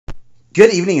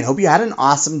Good evening and hope you had an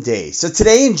awesome day. So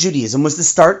today in Judaism was the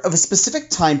start of a specific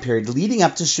time period leading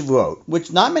up to Shavuot,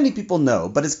 which not many people know,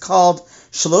 but is called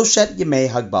Shloshet Yemei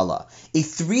Hagbala, a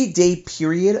 3-day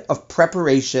period of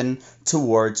preparation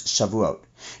towards Shavuot.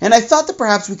 And I thought that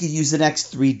perhaps we could use the next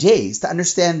 3 days to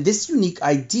understand this unique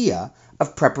idea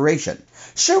of preparation.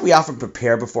 Sure, we often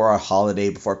prepare before our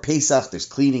holiday, before Pesach, there's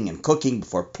cleaning and cooking,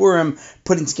 before Purim,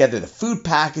 putting together the food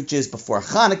packages, before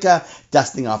Hanukkah,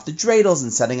 dusting off the dreidels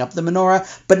and setting up the menorah,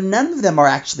 but none of them are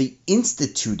actually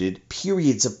instituted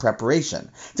periods of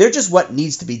preparation. They're just what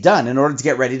needs to be done in order to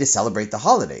get ready to celebrate the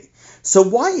holiday. So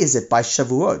why is it by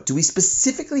Shavuot do we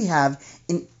specifically have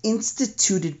an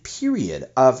instituted period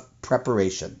of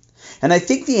preparation? And I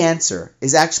think the answer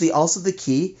is actually also the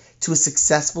key to a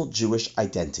successful Jewish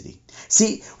identity.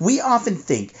 See, we often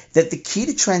think that the key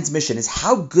to transmission is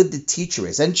how good the teacher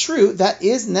is, and true, that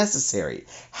is necessary.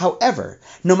 However,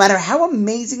 no matter how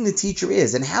amazing the teacher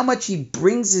is and how much he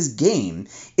brings his game,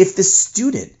 if the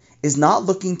student is not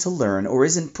looking to learn or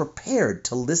isn't prepared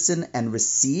to listen and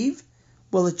receive,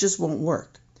 well, it just won't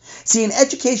work. See, in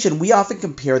education, we often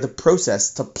compare the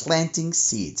process to planting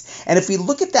seeds. And if we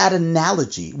look at that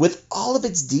analogy with all of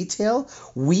its detail,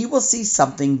 we will see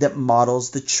something that models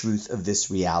the truth of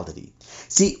this reality.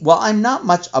 See, while I'm not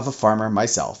much of a farmer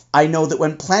myself, I know that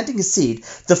when planting a seed,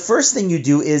 the first thing you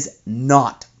do is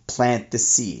not plant the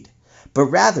seed, but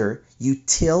rather you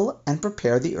till and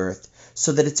prepare the earth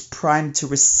so that it's primed to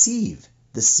receive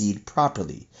the seed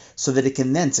properly, so that it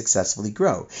can then successfully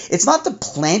grow. It's not the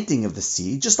planting of the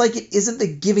seed, just like it isn't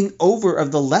the giving over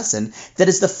of the lesson that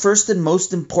is the first and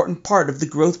most important part of the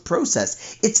growth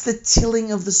process. It's the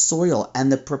tilling of the soil and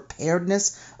the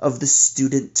preparedness of the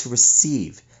student to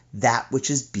receive that which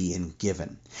is being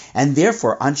given. And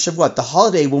therefore, on Shavuot, the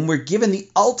holiday when we're given the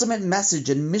ultimate message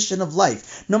and mission of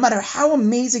life, no matter how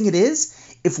amazing it is,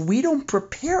 if we don't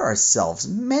prepare ourselves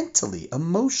mentally,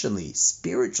 emotionally,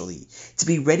 spiritually to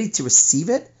be ready to receive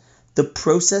it, the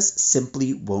process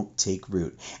simply won't take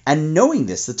root. And knowing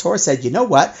this, the Torah said, you know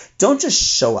what? Don't just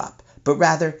show up, but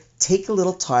rather take a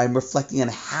little time reflecting on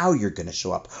how you're going to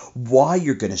show up, why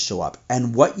you're going to show up,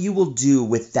 and what you will do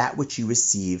with that which you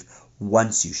receive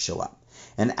once you show up.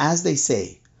 And as they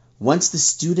say, once the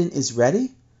student is ready,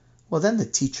 well, then the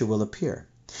teacher will appear.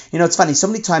 You know, it's funny, so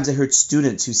many times I heard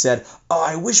students who said, oh,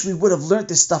 I wish we would have learned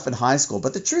this stuff in high school.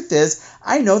 But the truth is,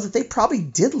 I know that they probably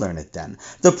did learn it then.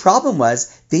 The problem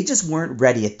was they just weren't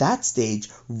ready at that stage,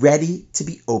 ready to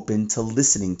be open to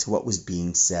listening to what was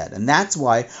being said. And that's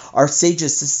why our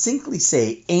sages succinctly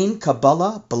say, Ein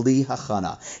Kabbalah b'li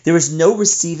hachana. There is no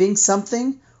receiving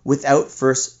something without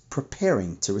first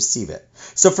preparing to receive it.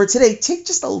 So for today, take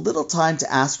just a little time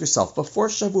to ask yourself before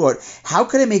Shavuot, how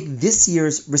could I make this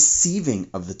year's receiving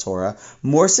of the Torah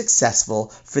more successful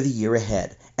for the year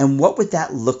ahead? And what would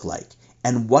that look like?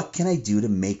 And what can I do to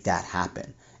make that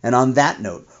happen? And on that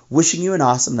note, wishing you an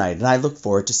awesome night, and I look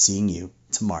forward to seeing you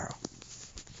tomorrow.